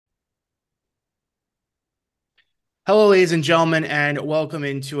Hello, ladies and gentlemen, and welcome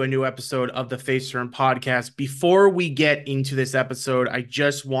into a new episode of the Face Turn podcast. Before we get into this episode, I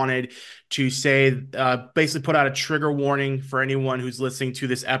just wanted to say, basically, put out a trigger warning for anyone who's listening to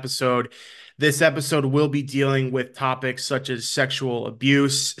this episode. This episode will be dealing with topics such as sexual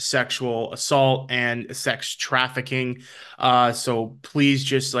abuse, sexual assault, and sex trafficking. So please,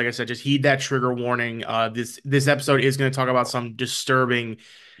 just like I said, just heed that trigger warning. This episode is going to talk about some disturbing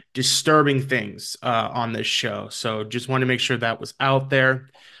things on this show. So just want to make sure that was out there.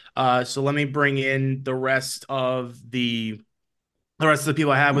 So let me bring in the rest of the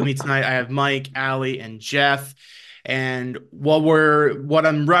people I have with me tonight. I have Mike, Allie, and Jeff. And what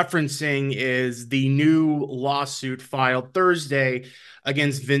I'm referencing is the new lawsuit filed Thursday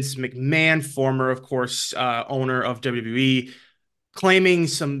against Vince McMahon, former, of course, owner of WWE, claiming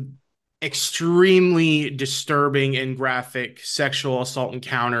some extremely disturbing and graphic sexual assault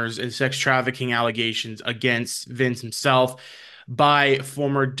encounters and sex trafficking allegations against Vince himself by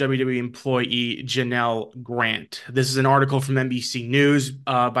former WWE employee Janelle Grant. This is an article from NBC News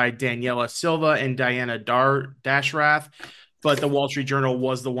by Daniela Silva and Diana Dashrath. But the Wall Street Journal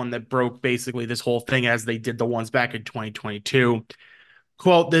was the one that broke basically this whole thing, as they did the ones back in 2022.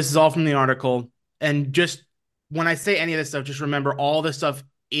 Quote, this is all from the article. And just when I say any of this stuff, just remember all this stuff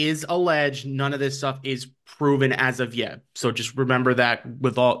is alleged. None of this stuff is proven as of yet. So just remember that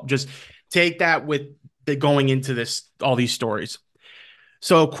just take that with the going into all these stories.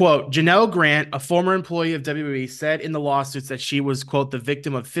 So, quote, Janelle Grant, a former employee of WWE, said in the lawsuits that she was, quote, the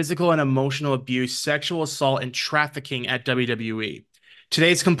victim of physical and emotional abuse, sexual assault, and trafficking at WWE.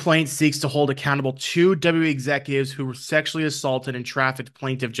 Today's complaint seeks to hold accountable two WWE executives who were sexually assaulted and trafficked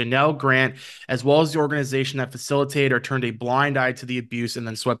plaintiff Janelle Grant, as well as the organization that facilitated or turned a blind eye to the abuse and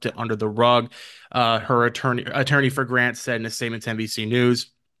then swept it under the rug. Her attorney for Grant said in a statement to NBC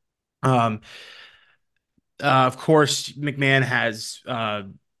News. Of course, McMahon has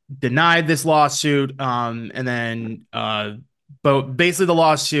denied this lawsuit, but basically the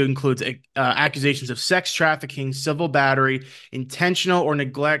lawsuit includes accusations of sex trafficking, civil battery, intentional or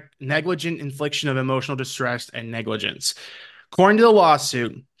negligent infliction of emotional distress, and negligence. According to the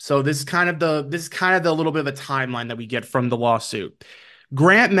lawsuit, so this is kind of the little bit of a timeline that we get from the lawsuit.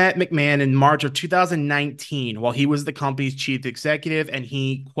 Grant met McMahon in March of 2019 while he was the company's chief executive, and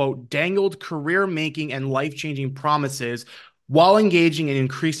he, quote, dangled career-making and life-changing promises while engaging in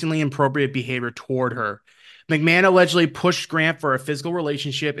increasingly inappropriate behavior toward her. McMahon allegedly pushed Grant for a physical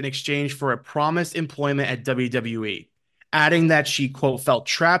relationship in exchange for a promised employment at WWE, adding that she, quote, felt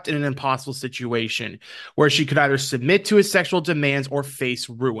trapped in an impossible situation where she could either submit to his sexual demands or face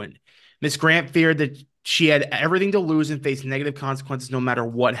ruin. Miss Grant feared that she had everything to lose and face negative consequences no matter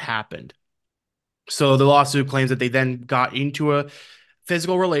what happened. So the lawsuit claims that they then got into a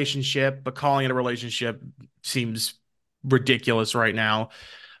physical relationship, but calling it a relationship seems ridiculous right now.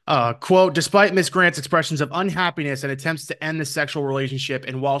 Quote, despite Miss Grant's expressions of unhappiness and attempts to end the sexual relationship,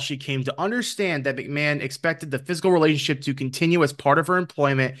 and while she came to understand that McMahon expected the physical relationship to continue as part of her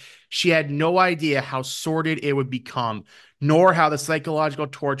employment, she had no idea how sordid it would become, nor how the psychological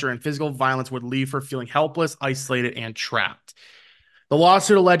torture and physical violence would leave her feeling helpless, isolated, and trapped. The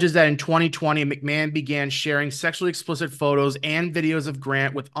lawsuit alleges that in 2020, McMahon began sharing sexually explicit photos and videos of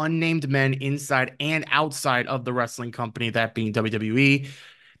Grant with unnamed men inside and outside of the wrestling company, that being WWE.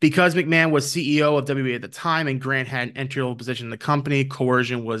 Because McMahon was CEO of WWE at the time and Grant had an entry-level position in the company,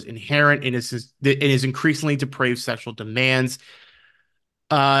 coercion was inherent in his increasingly depraved sexual demands.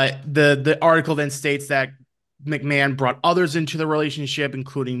 The article then states that McMahon brought others into the relationship,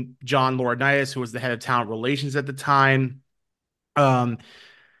 including John Laurinaitis, who was the head of talent relations at the time. Um,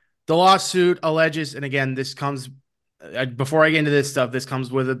 the lawsuit alleges, and again, this comes before I get into this stuff. This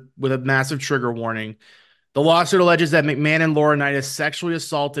comes with a massive trigger warning. The lawsuit alleges that McMahon and Laurinaitis sexually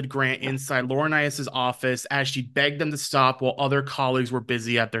assaulted Grant inside Laurinaitis' office as she begged them to stop while other colleagues were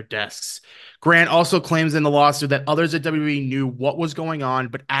busy at their desks. Grant also claims in the lawsuit that others at WWE knew what was going on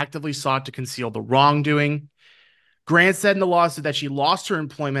but actively sought to conceal the wrongdoing. Grant said in the lawsuit that she lost her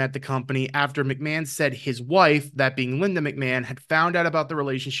employment at the company after McMahon said his wife, that being Linda McMahon, had found out about the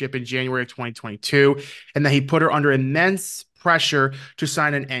relationship in January of 2022 and that he put her under immense pressure to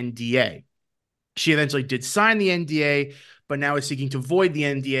sign an NDA. She eventually did sign the NDA, but now is seeking to void the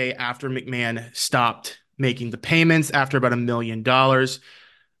NDA after McMahon stopped making the payments after about $1 million.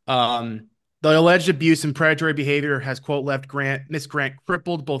 The alleged abuse and predatory behavior has, quote, left Miss Grant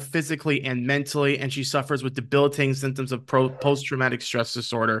crippled both physically and mentally, and she suffers with debilitating symptoms of post-traumatic stress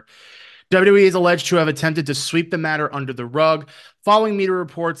disorder. WWE is alleged to have attempted to sweep the matter under the rug following media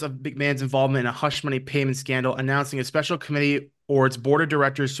reports of McMahon's involvement in a hush money payment scandal, announcing a special committee or its board of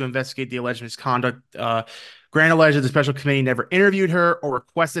directors to investigate the alleged misconduct, Grant alleged that the special committee never interviewed her or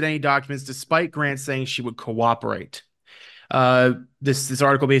requested any documents, despite Grant saying she would cooperate. Uh, this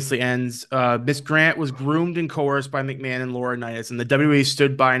article basically ends. Miss Grant was groomed and coerced by McMahon and Laurinaitis, and the WWE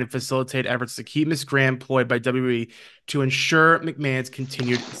stood by and facilitated efforts to keep Miss Grant employed by WWE to ensure McMahon's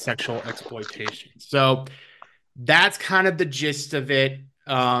continued sexual exploitation. So that's kind of the gist of it.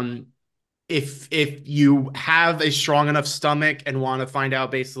 If you have a strong enough stomach and want to find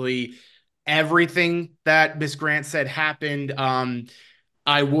out basically everything that Miss Grant said happened,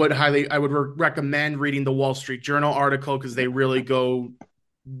 I would recommend reading the Wall Street Journal article because they really go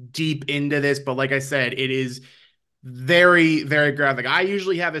deep into this. But like I said, it is very, very graphic. I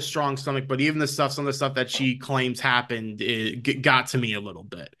usually have a strong stomach, but even some of the stuff that she claims happened, it got to me a little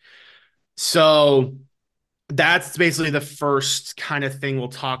bit. So that's basically the first kind of thing we'll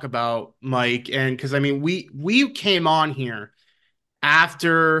talk about, Mike. And because I mean, we came on here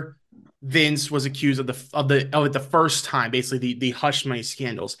after Vince was accused of it the first time, basically the hush money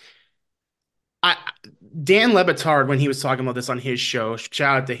scandals. I Dan Lebitard, when he was talking about this on his show,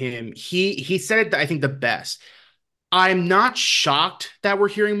 shout out to him. He said it, I think, the best. I'm not shocked that we're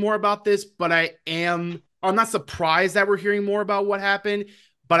hearing more about this, but I'm not surprised that we're hearing more about what happened,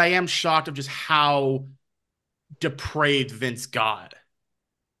 but I am shocked of just how depraved Vince got.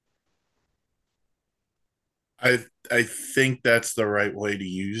 I think that's the right way to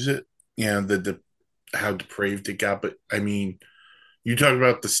use it. You know, the how depraved it got. But I mean, you talk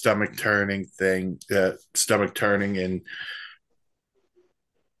about the stomach turning thing, stomach turning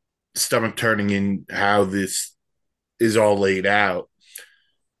and how this is all laid out.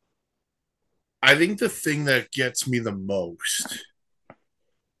 I think the thing that gets me the most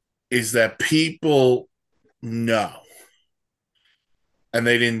is that people know and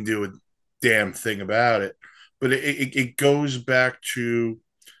they didn't do a damn thing about it. But it goes back to,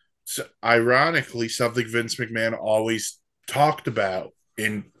 ironically, something Vince McMahon always talked about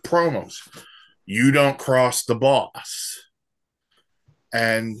in promos. You don't cross the boss.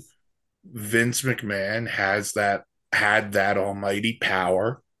 And Vince McMahon had that almighty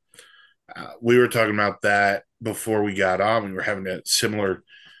power. We were talking about that before we got on. We were having a similar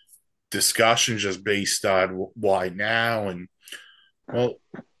discussion just based on why now. And well,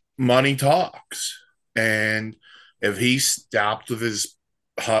 money talks. And if he stopped with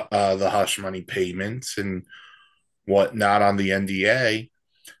the hush money payments and whatnot on the NDA,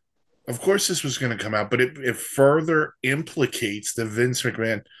 of course this was going to come out. But it further implicates that Vince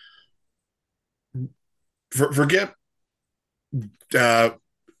McMahon, forget uh,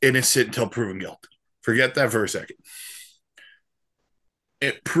 innocent until proven guilty. Forget that for a second.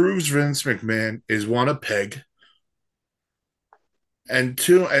 It proves Vince McMahon is one, a pig, and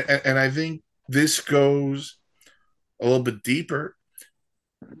two, and I think this goes a little bit deeper.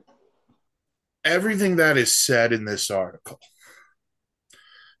 Everything that is said in this article,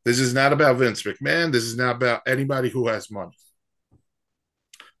 this is not about Vince McMahon. This is not about anybody who has money.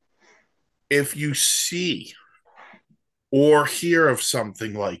 If you see or hear of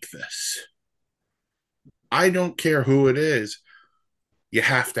something like this, I don't care who it is, you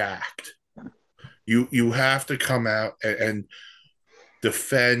have to act. You have to come out and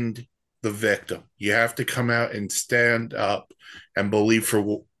defend the victim. You have to come out and and stand up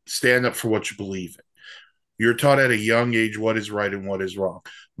for what you believe in. You're taught at a young age what is right and what is wrong.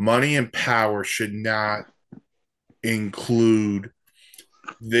 Money and power should not include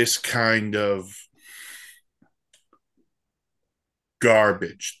this kind of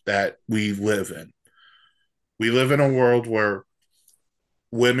garbage that we live in. We live in a world where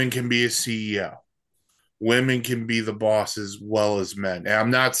women can be a CEO, women can be the boss as well as men. And I'm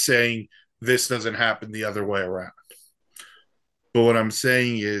not saying this doesn't happen the other way around. But what I'm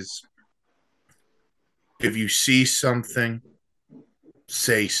saying is, if you see something,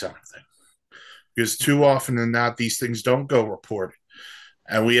 say something. Because too often than not, these things don't go reported.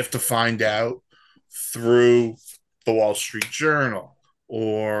 And we have to find out through the Wall Street Journal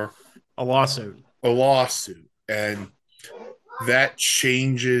or A lawsuit. a lawsuit. And that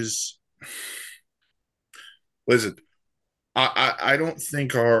changes. Listen, I don't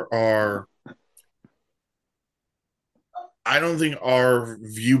think I don't think our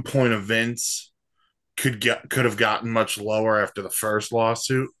viewpoint of Vince could have gotten much lower after the first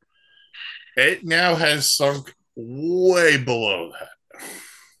lawsuit. It now has sunk way below that.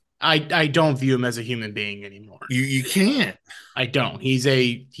 I don't view him as a human being anymore. You can't. I don't. He's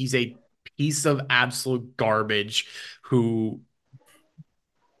a piece of absolute garbage who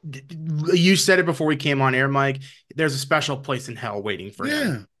you said it before we came on air, Mike. There's a special place in hell waiting for him.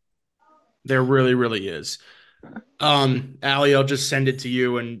 Yeah. There really, really is. Allie, I'll just send it to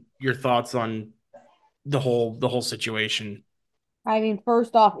you and your thoughts on the whole situation. I mean,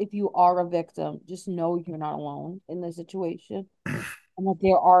 first off, if you are a victim, just know you're not alone in this situation and that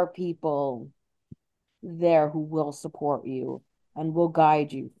there are people there who will support you and will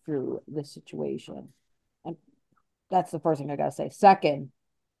guide you through this situation. And that's the first thing I gotta say. Second,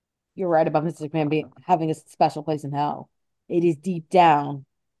 you're right about Mr. McMahon being having a special place in hell. It is deep down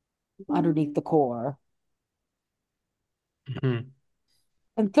underneath the core. Mhm.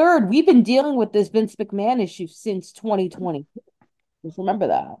 And third, we've been dealing with this Vince McMahon issue since 2020. Just remember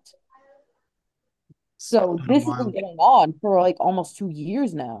that. It's So been a this has been while. going on for like almost 2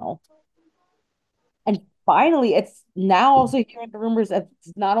 years now. And finally, it's now also hearing the rumors that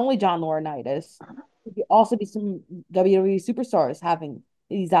it's not only John Laurinaitis, it could also be some WWE superstars having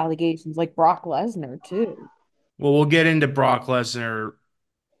these allegations, like Brock Lesnar too. Well, we'll get into Brock Lesnar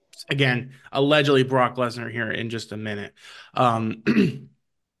again, allegedly Brock Lesnar here in just a minute. Um,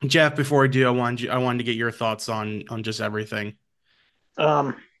 Jeff, before I do, I wanted to get your thoughts on just everything.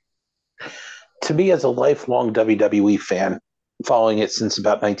 Um, to me, as a lifelong WWE fan, following it since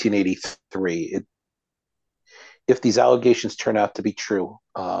about 1983, if these allegations turn out to be true,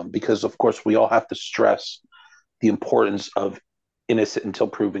 because of course we all have to stress the importance of innocent until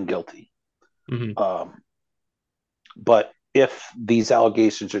proven guilty. Hmm. Um, but if these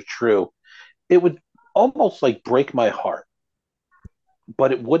allegations are true, it would almost like break my heart,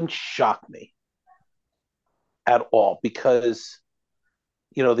 but it wouldn't shock me at all because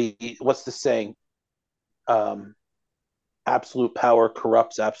the what's the saying? Um, Absolute power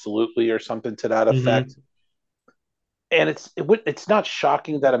corrupts absolutely, or something to that effect. Hmm. And it's not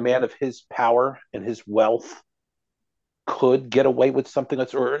shocking that a man of his power and his wealth could get away with something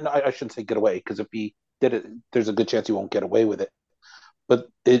that's, or I shouldn't say get away, because if he did it, there's a good chance he won't get away with it. But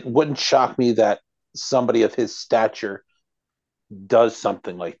it wouldn't shock me that somebody of his stature does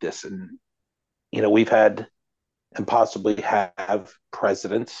something like this. And we've had and possibly have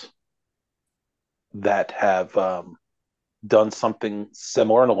presidents that have done something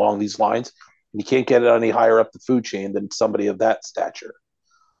similar and along these lines. You can't get it any higher up the food chain than somebody of that stature.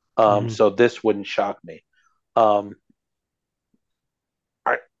 Hmm. So this wouldn't shock me. Um,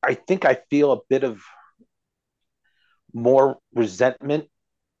 I think I feel a bit of more resentment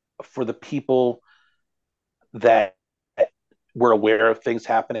for the people that were aware of things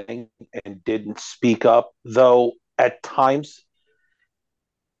happening and didn't speak up, though at times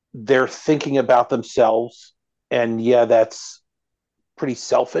they're thinking about themselves. And yeah, that's pretty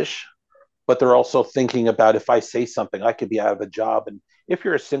selfish, but they're also thinking about, if I say something, I could be out of a job. And if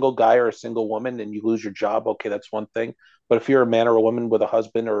you're a single guy or a single woman and you lose your job, okay, that's one thing. But if you're a man or a woman with a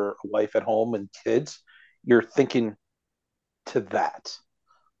husband or a wife at home and kids, you're thinking to that.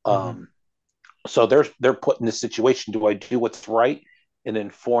 Hmm. Um, so they're put in this situation. Do I do what's right and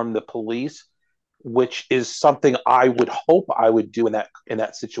inform the police, which is something I would hope I would do in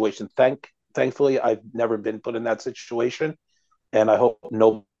that situation. Thankfully, I've never been put in that situation, and I hope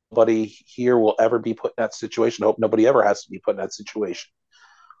nobody here will ever be put in that situation. I hope nobody ever has to be put in that situation.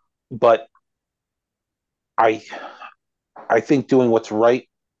 But I I think doing what's right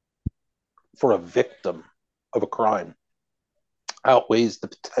for a victim of a crime outweighs the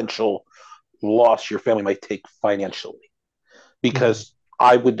potential loss your family might take financially. Hmm. Because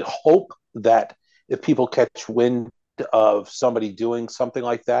I would hope that if people catch wind of somebody doing something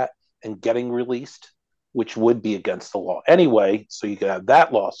like that and getting released, which would be against the law anyway, so you could have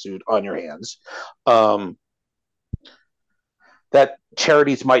that lawsuit on your hands, um, that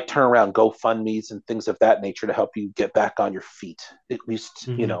charities might turn around GoFundMe's and things of that nature to help you get back on your feet. At least,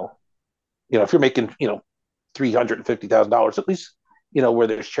 Hmm. if you're making, $350,000, at least, where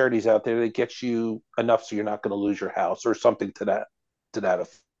there's charities out there that get you enough so you're not going to lose your house or something to that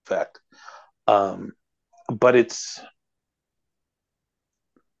effect. Um, but it's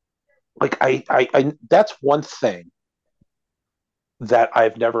like that's one thing that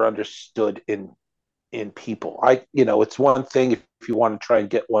I've never understood in people. It's one thing if you want to try and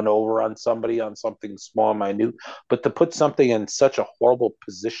get one over on somebody on something small and minute, but to put something in such a horrible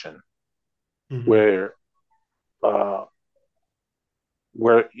position Hmm. where uh,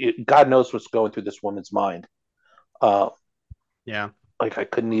 God knows what's going through this woman's mind. Uh, Yeah. like I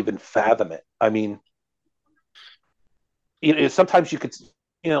couldn't even fathom it. I mean, sometimes you could,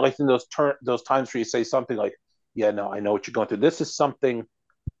 like in those times where you say something like, "Yeah, no, I know what you're going through." This is something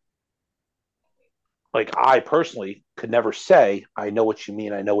like I personally could never say, "I know what you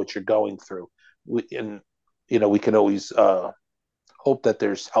mean. I know what you're going through." And we can always hope that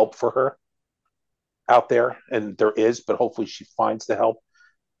there's help for her out there, and there is, but hopefully she finds the help.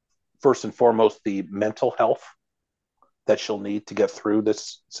 First and foremost, the mental health that she'll need to get through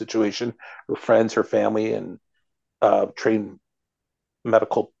this situation. Her friends, her family, and trained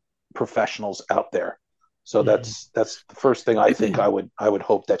medical professionals out there. So Mhm. that's the first thing I think I would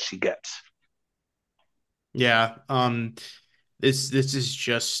hope that she gets. Yeah. This is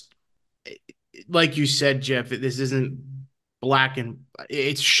just like you said, Jeff. This isn't black and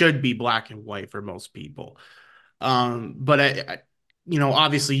it should be black and white for most people. But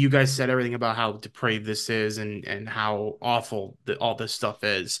obviously, you guys said everything about how depraved this is and how awful all this stuff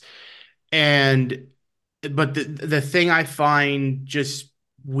is. And but the thing I find just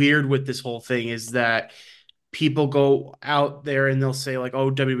weird with this whole thing is that people go out there and they'll say like, "Oh,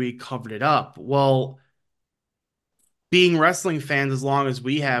 WWE covered it up." Well, being wrestling fans as long as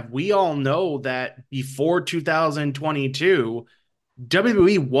we have, we all know that before 2022,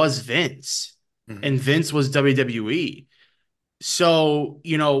 WWE was Vince Mhm. and Vince was WWE. So,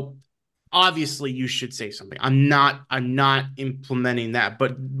 obviously you should say something. I'm not implementing that,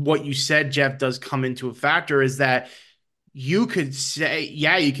 but what you said, Jeff, does come into a factor is that you could say,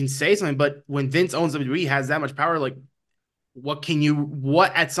 yeah, you can say something, but when Vince owns WWE, has that much power, like what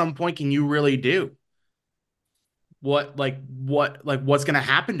at some point can you really do? What's going to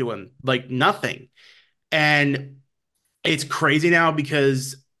happen to him? Like nothing. And it's crazy now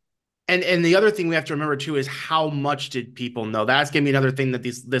because and the other thing we have to remember too is how much did people know? That's gonna be another thing that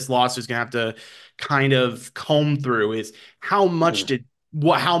this lawsuit is gonna have to kind of comb through is Mm.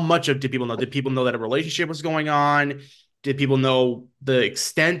 how much of did people know? Did people know that a relationship was going on? Did people know the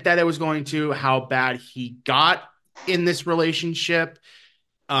extent that it was going to? How bad he got in this relationship?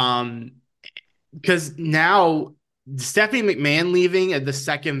 Um, because now Stephanie McMahon leaving and the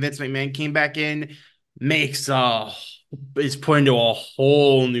second Vince McMahon came back in makes is put into a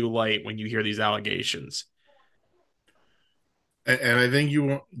whole new light when you hear these allegations. And I think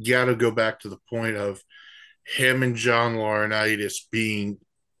you got to go back to the point of him and John Laurinaitis being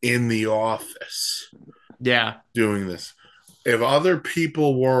in the office Yeah. doing this. If other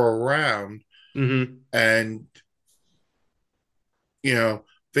people were around Mm-hmm. and, you know,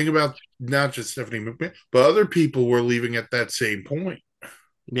 think about not just Stephanie McMahon, but other people were leaving at that same point.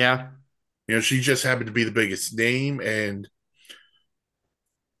 Yeah. She just happened to be the biggest name and,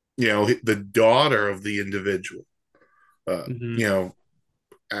 the daughter of the individual, uh, you Mm-hmm. know,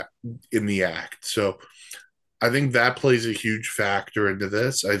 in the act. So I think that plays a huge factor into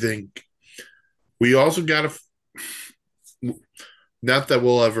this. I think we also got to, not that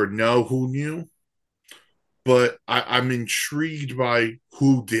we'll ever know who knew, but I'm intrigued by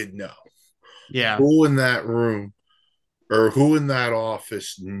who did know. Yeah. Who in that room or who in that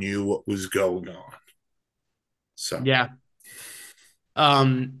office knew what was going on. So, Yeah.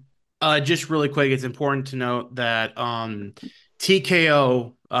 Um, just really quick, it's important to note that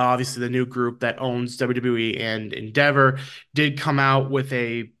TKO, obviously the new group that owns WWE and Endeavor, did come out with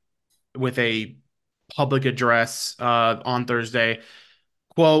a public address on Thursday.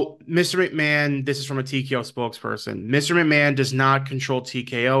 Quote, Mr. McMahon, this is from a TKO spokesperson. Mr. McMahon does not control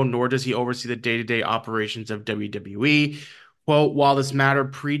TKO, nor does he oversee the day to day operations of WWE. Quote, while this matter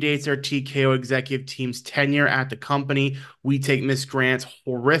predates our TKO executive team's tenure at the company, we take Ms. Grant's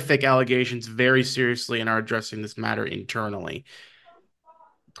horrific allegations very seriously and are addressing this matter internally.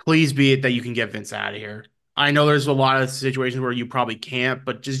 Please be it that you can get Vince out of here. I know there's a lot of situations where you probably can't,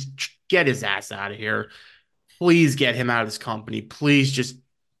 but just get his ass out of here. Please get him out of this company. Please just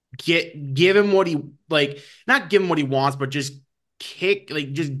give him what he like, not give him what he wants, but just get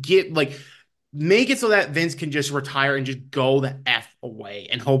make it so that Vince can just retire and just go the F away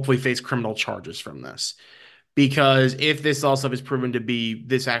and hopefully face criminal charges from this. Because if this all stuff is proven to be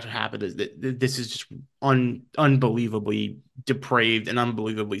this actually happened, this is just unbelievably depraved and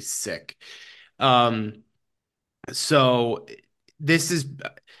unbelievably sick. Um, so this is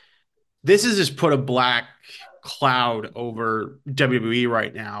this has just put a black cloud over WWE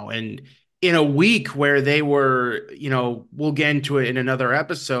right now. And in a week where they were, we'll get into it in another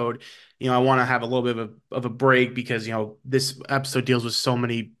episode. I want to have a little bit of a break because, this episode deals with so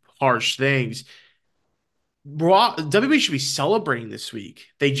many harsh things. WWE should be celebrating this week.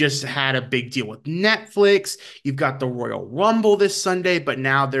 They just had a big deal with Netflix. You've got the Royal Rumble this Sunday, but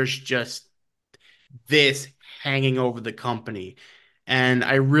now there's just this hanging over the company. And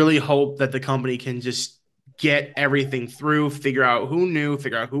I really hope that the company can just get everything through, figure out who knew,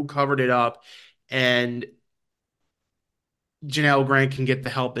 figure out who covered it up, and Janelle Grant can get the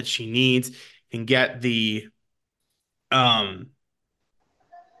help that she needs, can get the um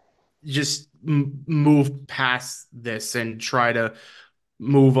just move past this and try to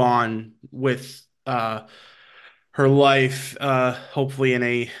move on with her life, hopefully in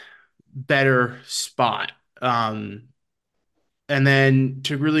a better spot. And then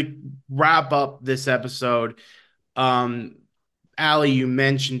to really wrap up this episode, um, Allie, you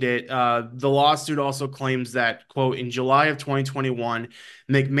mentioned it. The lawsuit also claims that, quote, in July of 2021,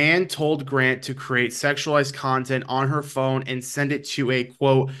 McMahon told Grant to create sexualized content on her phone and send it to a,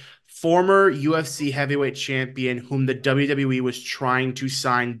 quote, former UFC heavyweight champion whom the WWE was trying to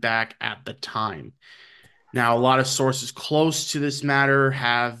sign back at the time. Now, a lot of sources close to this matter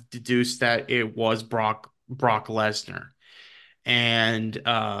have deduced that it was Brock Lesnar. And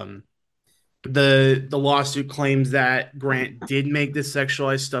the lawsuit claims that Grant did make this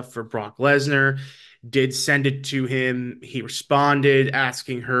sexualized stuff for Brock Lesnar, did send it to him. He responded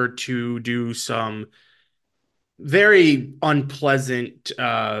asking her to do some very unpleasant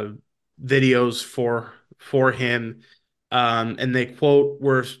videos for him. And they quote,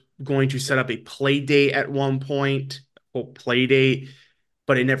 "We're going to set up a play date at one point, quote, play date,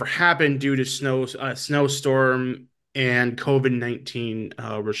 but it never happened due to snowstorm and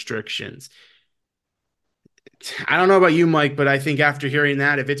COVID-19 restrictions." I don't know about you, Mike, but I think after hearing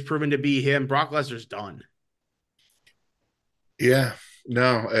that, if it's proven to be him, Brock Lesnar's done. Yeah,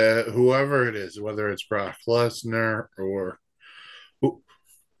 no, whoever it is, whether it's Brock Lesnar or who,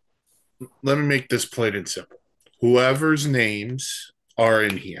 let me make this plain and simple. Whoever's names are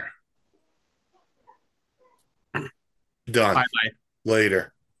in here, done. Bye bye.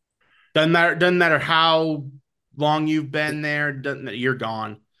 Later. Doesn't matter how long you've been there. You're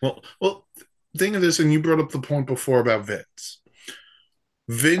gone. Well, think of this, and you brought up the point before about Vince.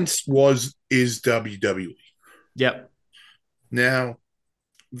 Vince is WWE. Yep. Now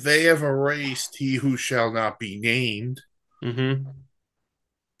they have erased he who shall not be named Mm-hmm.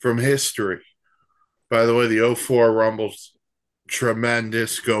 from history. By the way, the '04 Rumble's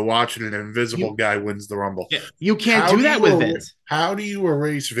tremendous. Go watch it. An invisible You guy wins the Rumble. yeah, you can't How do do that you with Vince. how do you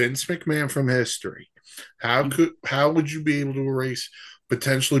erase Vince McMahon from history? You How would you be able to erase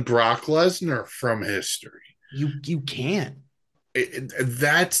potentially Brock Lesnar from history? you can't.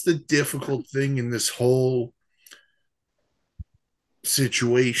 That's the difficult thing in this whole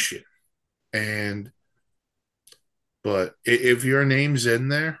situation. And but if your name's in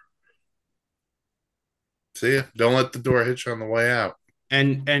there, see ya. Don't let the door hit you on the way out.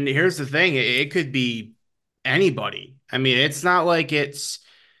 And here's the thing, it could be anybody. I mean, it's not like it's,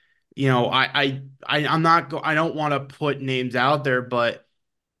 I'm not I don't want to put names out there, but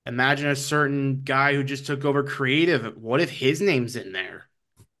imagine a certain guy who just took over creative. What if his name's in there?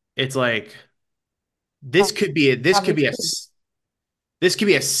 It's like this could be a this could be a Obviously, this could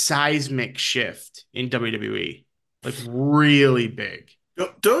be a seismic shift in WWE. Like really big.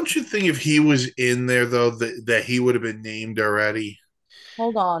 Don't you think if he was in there though that he would have been named already?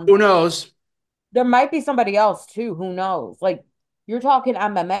 hold on. Who knows? There might be somebody else too. Who knows? Like you're talking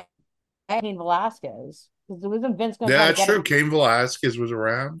MMA, Cain Velasquez. Because wasn't Vince going to Yeah, try to that's get true. him? Cain Velasquez was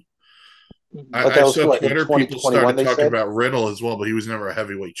around. But I that was saw what in Twitter people 2021 started they talking said. about Riddle as well, but he was never a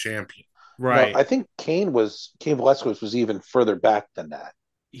heavyweight champion. No, Right. I think Cain Velasquez was even further back than that.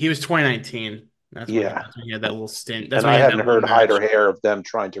 He was 2019. Yeah, That's when he had that little stint. That's and when I he had that hadn't little heard hide or match. hair of them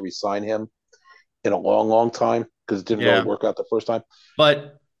trying to resign him in a long, long time because it didn't really Yeah. work out the first time.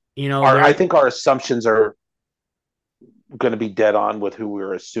 But I there think our assumptions are going to be dead on with who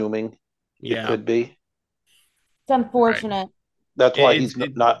we're assuming it yeah. could be. It's Right. unfortunate. That's why It's he's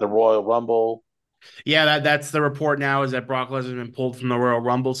not in the Royal Rumble. Yeah, that's the report now is that Brock Lesnar has been pulled from the Royal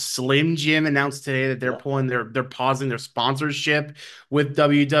Rumble. Slim Jim announced today that Yeah. they're pausing their sponsorship with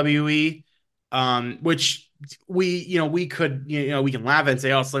WWE. Which we could we can laugh and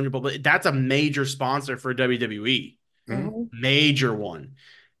say, oh, Slim Jim, but that's a major sponsor for WWE. Hmm? Mhm. Major one.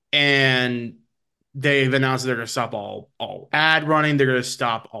 And they've announced that they're gonna stop all ad running, they're gonna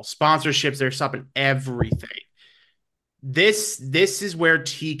stop all sponsorships, they're stopping everything. This is where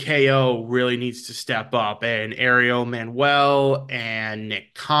TKO really needs to step up, and Ariel Manuel and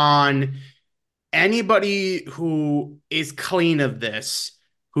Nick Khan, anybody who is clean of this,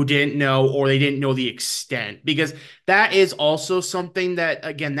 who didn't know or they didn't know the extent, because that is also something that,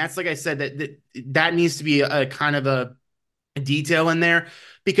 again, that's like I said, that needs to be a kind of a detail in there,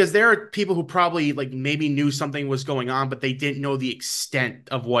 because there are people who probably like maybe knew something was going on, but they didn't know the extent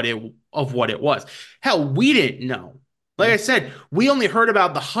of what it was. Hell, we didn't know. Like I said, we only heard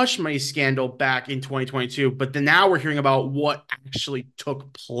about the hush money scandal back in 2022, but then now we're hearing about what actually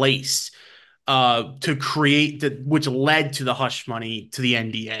took place to create which led to the hush money to the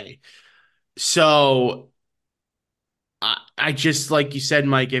NDA. So I just, like you said,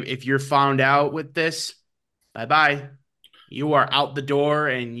 Mike, if you're found out with this, bye bye. You are out the door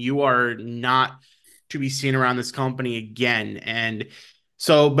and you are not to be seen around this company again. And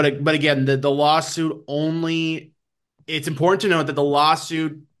so, but again, the lawsuit only it's important to note that the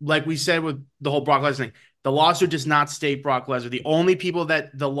lawsuit, like we said with the whole Brock Lesnar thing, the lawsuit does not state Brock Lesnar. The only people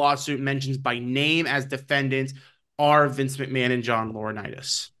that the lawsuit mentions by name as defendants are Vince McMahon and John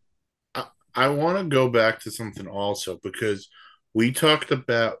Laurinaitis. I want to go back to something also because you talked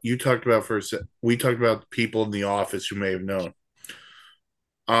about first, we talked about people in the office who may have known.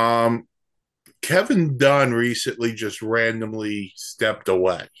 Um, Kevin Dunn recently just randomly stepped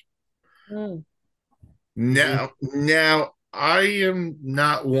away. Mm. Mm-hmm. Now I am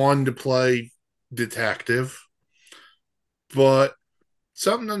not one to play detective, but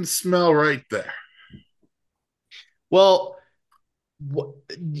something doesn't smell right there. Well,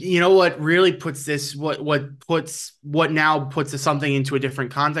 you know what really puts this what now puts something into a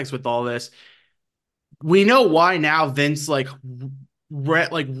different context with all this. We know why now Vince like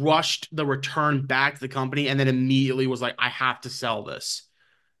rushed the return back to the company and then immediately was like, I have to sell this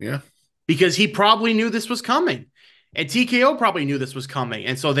Yeah. because he probably knew this was coming. And TKO probably knew this was coming.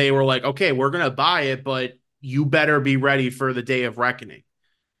 And so they were like, okay, we're going to buy it, but you better be ready for the day of reckoning.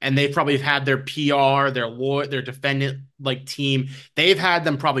 And they've probably had their PR, their lawyer, their defendant like team. They've had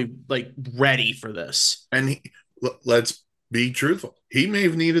them probably like ready for this. And let's be truthful. He may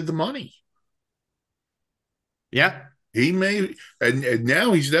have needed the money. Yeah. He may, and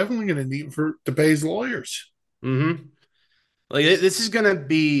now he's definitely going to need for to pay his lawyers. Mm-hmm. Like this is going to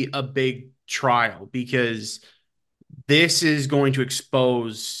be a big trial because this is going to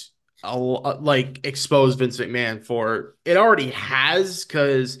expose Vince McMahon for it already has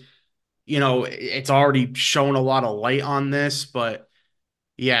because it's already shown a lot of light on this, but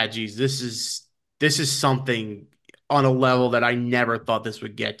yeah, geez, this is something on a level that I never thought this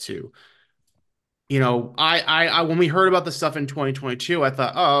would get to. I when we heard about the stuff in 2022, I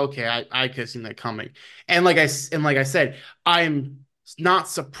thought, oh, okay, I could have seen that coming. And like I said, I am not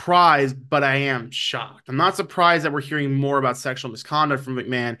surprised, but I am shocked. I'm not surprised that we're hearing more about sexual misconduct from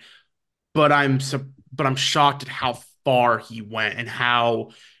McMahon, but I'm shocked at how far he went and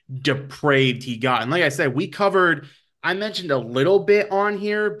how depraved he got. And like I said, I mentioned a little bit on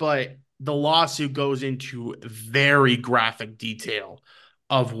here, but the lawsuit goes into very graphic detail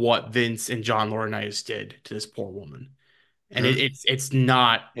of what Vince and John Laurinaitis did to this poor woman. And Hmm. it's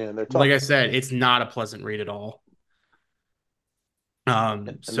not, And they're like talking, I said, it's not a pleasant read at all. and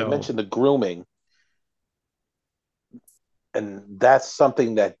they So mentioned the grooming, and that's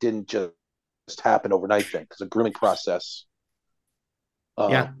something that didn't just happen overnight. Then, because the grooming process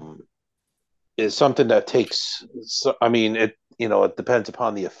yeah, um, is something that takes. So, I mean, it depends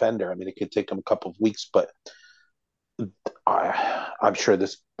upon the offender. I mean, it could take them a couple of weeks, but I'm sure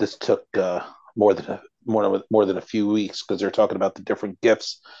this took more than a few weeks because they're talking about the different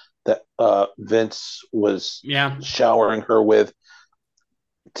gifts that Vince was yeah. showering her with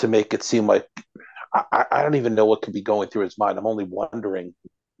to make it seem like I don't even know what could be going through his mind. I'm only wondering,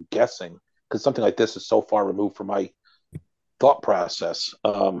 guessing, because something like this is so far removed from my thought process.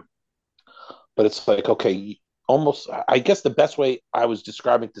 But it's like, okay, almost, I guess the best way I was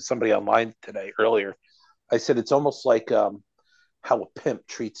describing to somebody online today earlier, I said it's almost like how a pimp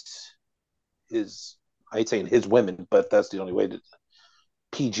treats his, I ain't saying his women, but that's the only way to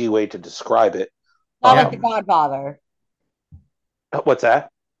PG way to describe it. Not like The Um, Godfather. what's that?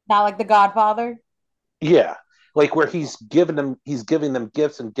 Not like The Godfather. Yeah, like where he's giving them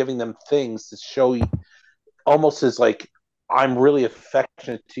gifts and giving them things to show you, almost as like I'm really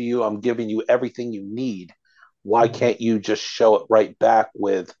affectionate to you. I'm giving you everything you need. Why Mhm. can't you just show it right back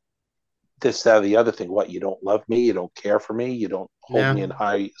with this, that, or the other thing? What, you don't love me? You don't care for me? You don't hold Yeah. me in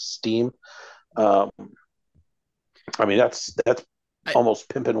high esteem? Um, I mean, that's I, almost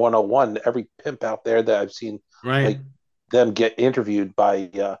pimping 101. Every pimp out there that I've seen, right. like them get interviewed by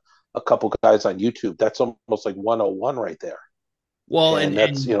a couple guys on YouTube, that's almost like 101 right there. Well, And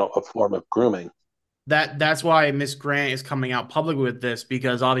and that's, and a form of grooming. that's why Miss Grant is coming out publicly with this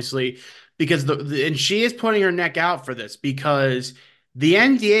because obviously because and she is putting her neck out for this because the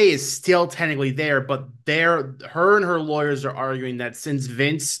NDA is still technically there, but her and her lawyers are arguing that since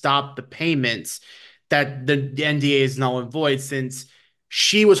Vince stopped the payments, that the NDA is null and void since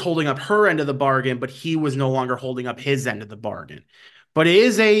she was holding up her end of the bargain, but he was no longer holding up his end of the bargain. But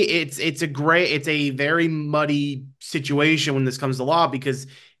it's a very muddy situation when this comes to law because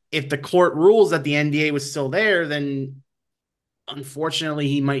if the court rules that the NDA was still there, then unfortunately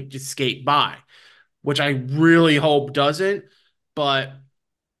he might just skate by, which I really hope doesn't. But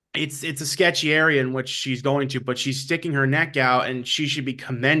it's a sketchy area in which she's going to, but she's sticking her neck out, and she should be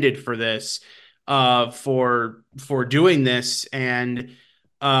commended for this, for doing this and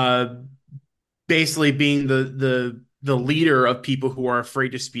uh basically being the leader of people who are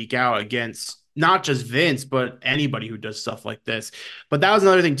afraid to speak out against not just Vince, but anybody who does stuff like this. But that was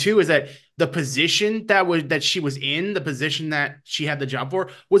another thing too, is that the position that she was in, the position that she had the job for,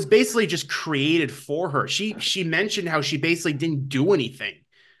 was basically just created for her. She mentioned how she basically didn't do anything.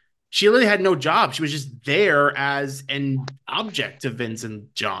 She really had no job. She was just there as an object to Vince and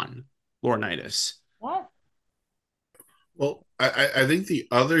John Laurinaitis. What? Well, I think the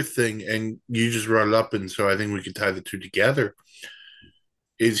other thing, and you just brought it up, and so I think we could tie the two together,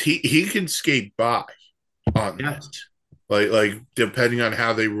 is he can skate by on Yeah. this. Like depending on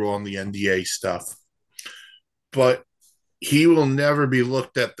how they rule on the NDA stuff. But he will never be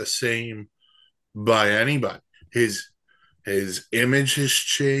looked at the same by anybody. His image has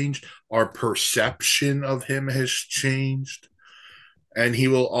changed, our perception of him has changed, and he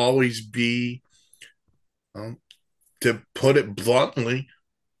will always be, um, to put it bluntly,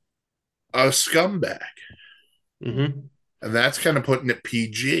 a scumbag. Mm-hmm. And that's kind of putting it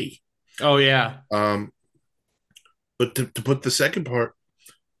PG. Oh yeah. Um, but to put the second part,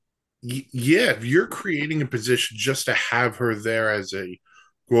 yeah, if you're creating a position just to have her there as a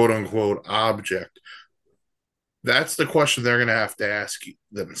quote unquote object, that's the question they're going to have to ask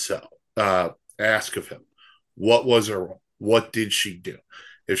themselves. Ask of him, what was her role? What did she do?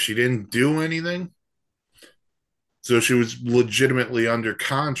 If she didn't do anything, so she was legitimately under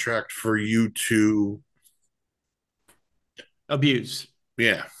contract for you to, Abuse,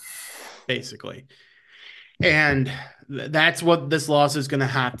 yeah. basically. And that's what this loss is going to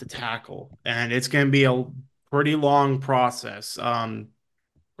have to tackle. And it's going to be a pretty long process.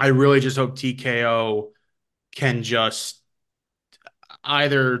 I really just hope TKO can just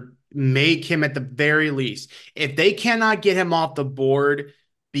either make him at the very least, if they cannot get him off the board,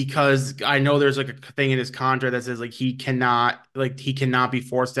 because I know there's like a thing in his contract that says he cannot be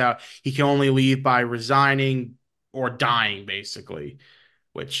forced out. He can only leave by resigning or dying, basically,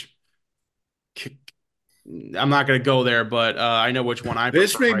 which I'm not going to go there, but I know which one I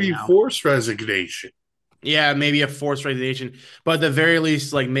This prefer may right be now. forced resignation. Yeah, maybe a forced resignation, but at the very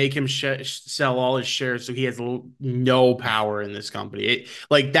least, like make him sell all his shares so he has no power in this company.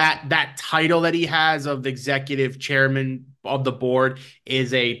 Like that title that he has of executive chairman of the board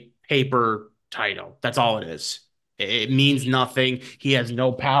is a paper title. That's all it is. It means nothing. He has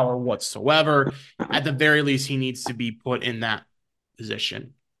no power whatsoever. At the very least, he needs to be put in that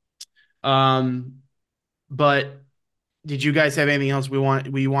position. Um, but did you guys have anything else we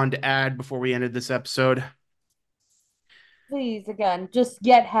wanted to add before we ended this episode? Please, again, just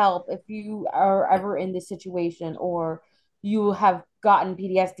get help if you are ever in this situation or you have gotten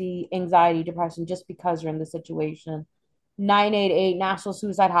PTSD, anxiety, depression just because you're in this situation. 988 National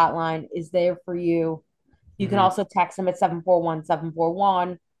Suicide Hotline is there for you. You can Mhm. also text them at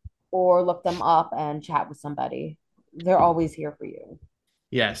 741-741 or look them up and chat with somebody. They're always here for you.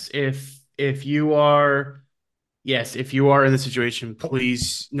 Yes, if you are if you are in the situation,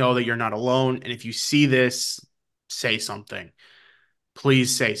 please know that you're not alone. And if you see this, say something.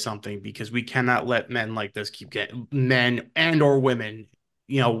 Please say something because we cannot let men like this keep getting men and or women,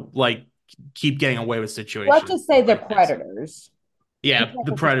 like keep getting away with Let's situations just say they're like this. predators. We Yeah, can't the put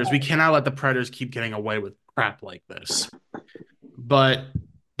this predators. We cannot let the predators keep getting away with crap like this. But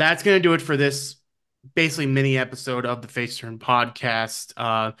that's gonna do it for this basically mini episode of the Face Turn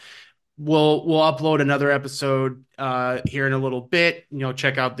podcast. We'll upload another episode here in a little bit.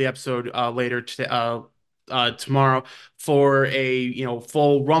 Check out the episode later tomorrow for a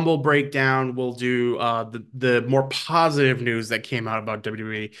full Rumble breakdown. We'll do the more positive news that came out about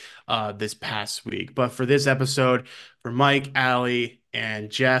WWE this past week. But for this episode, for Mike, Allie,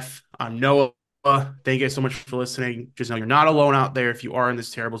 and Jeff, I'm Noah. Thank you guys so much for listening. Just know you're not alone out there if you are in this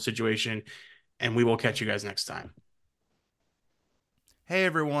terrible situation, and we will catch you guys next time. Hey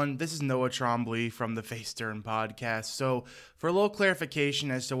everyone, this is Noah Trombley from the Face Turn podcast. So, for a little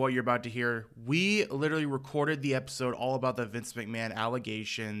clarification as to what you're about to hear, we literally recorded the episode all about the Vince McMahon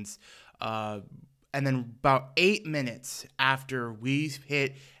allegations. And then, about 8 minutes after we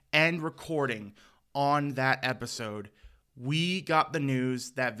hit end recording on that episode, we got the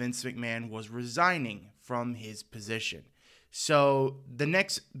news that Vince McMahon was resigning from his position. So the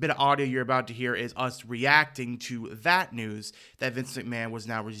next bit of audio you're about to hear is us reacting to that news that Vince McMahon was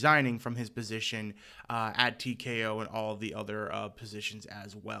now resigning from his position at TKO and all the other positions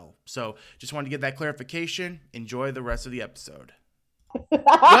as well. So just wanted to get that clarification. Enjoy the rest of the episode.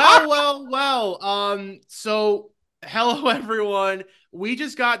 Well. So hello everyone. We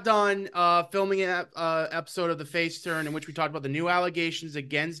just got done filming an episode of The Face Turn in which we talked about the new allegations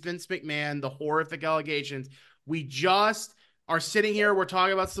against Vince McMahon, the horrific allegations. We just are sitting here, we're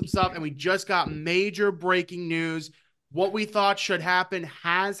talking about some stuff, and we just got major breaking news. What we thought should happen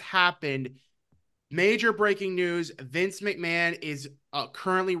has happened. Major breaking news. Vince McMahon is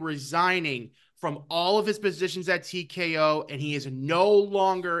currently resigning from all of his positions at TKO, and he is no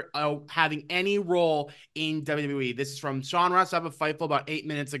longer having any role in WWE. This is from Sean Ross Sapp of Fightful about 8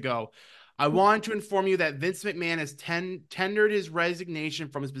 minutes ago. I want to inform you that Vince McMahon has tendered his resignation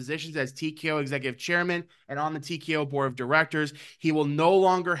from his positions as TKO executive chairman and on the TKO board of directors. He will no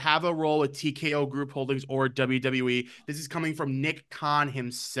longer have a role with TKO Group Holdings or WWE. This is coming from Nick Khan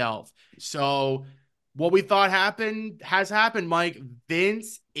himself. So what we thought happened has happened, Mike.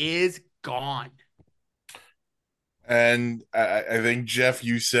 Vince is gone. And I think, Jeff,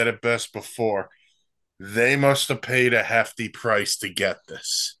 you said it best before. They must have paid a hefty price to get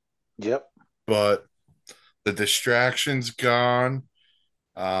this. Yep. But the distraction's gone.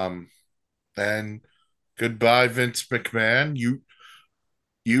 And goodbye, Vince McMahon.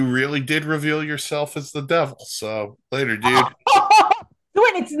 You really did reveal yourself as the devil. So later, dude.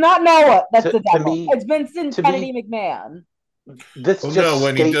 Wait, it's not Noah that's the devil. Me, it's Vincent Kennedy McMahon. This well, just no,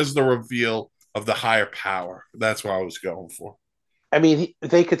 when he does the reveal of the higher power, that's what I was going for. I mean,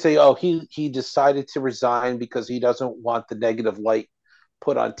 they could say, "Oh, he decided to resign because he doesn't want the negative light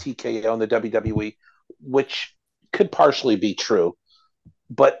put on TKO and the WWE," which could partially be true.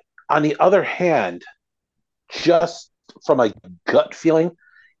 But on the other hand, just from a gut feeling,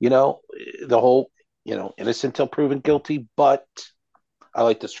 the whole, innocent till proven guilty. But I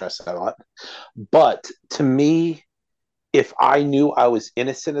like to stress that a lot. But to me, if I knew I was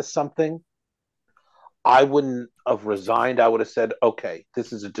innocent of something, I wouldn't have resigned. I would have said, okay,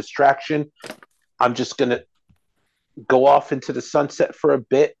 this is a distraction. I'm just going to go off into the sunset for a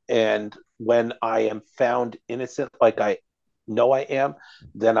bit. And when I am found innocent, like I know I am,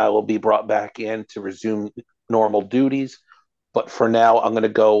 then I will be brought back in to resume normal duties. But for now, I'm going to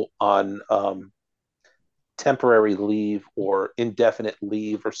go on temporary leave or indefinite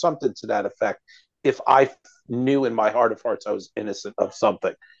leave or something to that effect if I knew in my heart of hearts I was innocent of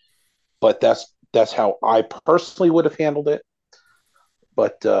something. But that's how I personally would have handled it.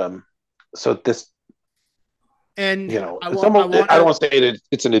 But so this, And I don't want to say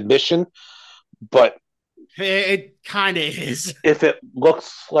it's an admission, but it kind of is. If it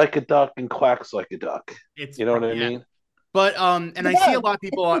looks like a duck and quacks like a duck, it's what I mean. But and I see a lot of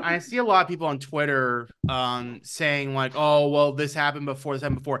people. I see a lot of people on Twitter saying like, "Oh, well, this happened before. This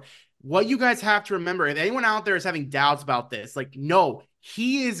happened before." What you guys have to remember, if anyone out there is having doubts about this, like, no,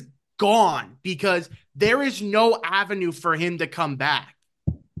 he is gone because there is no avenue for him to come back.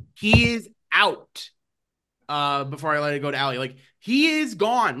 He is out. Before I let it go to Allie, like he is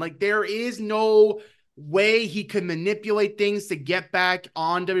gone. Like there is no way he could manipulate things to get back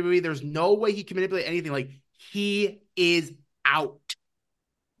on WWE. There's no way he can manipulate anything. Like he is out.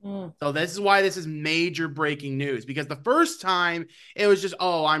 So this is why this is major breaking news, because the first time it was just,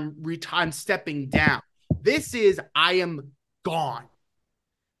 oh, I'm stepping down. This is I am gone.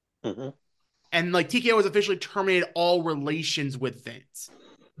 Mm-hmm. And like TKO has officially terminated all relations with Vince.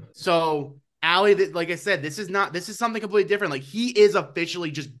 So Allie, like I said, this is something completely different. Like he is officially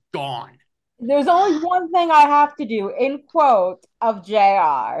just gone. There's only one thing I have to do in quote of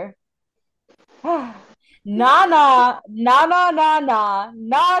JR. Nah, nah, nah, nah, nah, nah,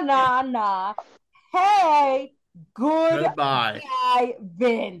 nah, nah, nah. Hey, Goodbye,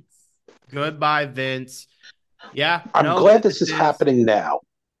 Vince. Goodbye, Vince. Yeah, I'm glad this is happening now,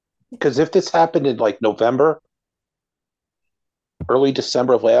 because if this happened in like November, early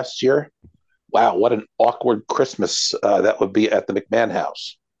December of last year, wow, what an awkward Christmas that would be at the McMahon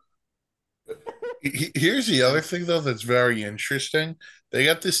house. Here's the other thing, though, that's very interesting. They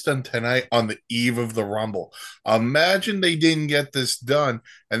got this done tonight on the eve of the Rumble. Imagine they didn't get this done,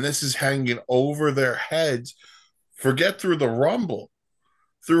 and this is hanging over their heads. Forget through the Rumble,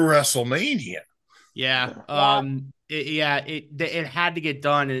 through WrestleMania. Yeah. It had to get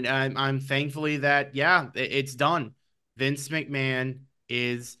done, and I'm thankfully that it's done. Vince McMahon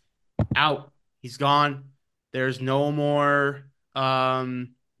is out. He's gone. There's no more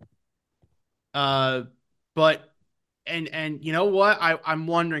but and you know what? I'm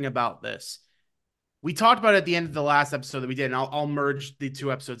wondering about this. We talked about it at the end of the last episode that we did, and I'll merge the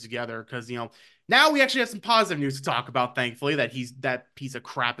two episodes together because now we actually have some positive news to talk about. Thankfully, that piece of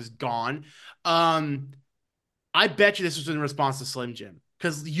crap is gone. I bet you this was in response to Slim Jim,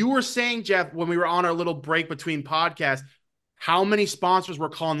 because you were saying, Jeff, when we were on our little break between podcasts, how many sponsors were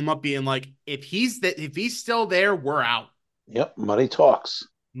calling them up, being like, "If he's still there, we're out." Yep, money talks.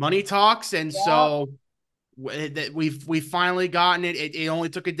 Money talks, and so we've finally gotten it. It only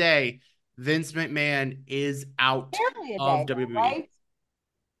took a day. Vince McMahon is out of WWE. Right?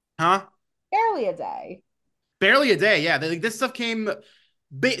 Huh? Barely a day. Barely a day. Yeah, this stuff came.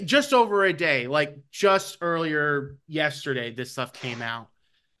 just over a day, like just earlier yesterday, this stuff came out.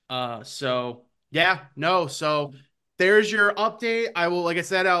 So yeah, no. So there's your update. I will, like I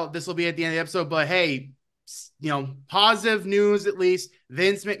said, this will be at the end of the episode, but hey, positive news at least.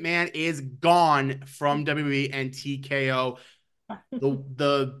 Vince McMahon is gone from WWE and TKO.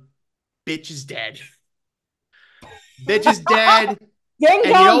 The bitch is dead. Bitch is dead. Ding And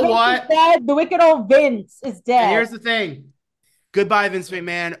you dong, know Vince what? is dead. The wicked old Vince is dead. And here's the thing. Goodbye, Vince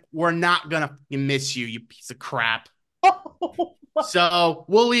McMahon. We're not gonna miss you, you piece of crap. So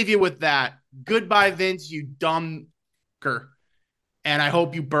we'll leave you with that. Goodbye, Vince, you dumb fucker. And I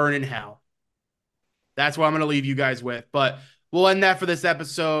hope you burn in hell. That's what I'm going to leave you guys with. But we'll end that for this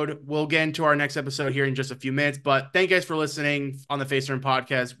episode. We'll get into our next episode here in just a few minutes. But thank you guys for listening on the Face Turn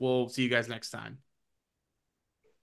podcast. We'll see you guys next time.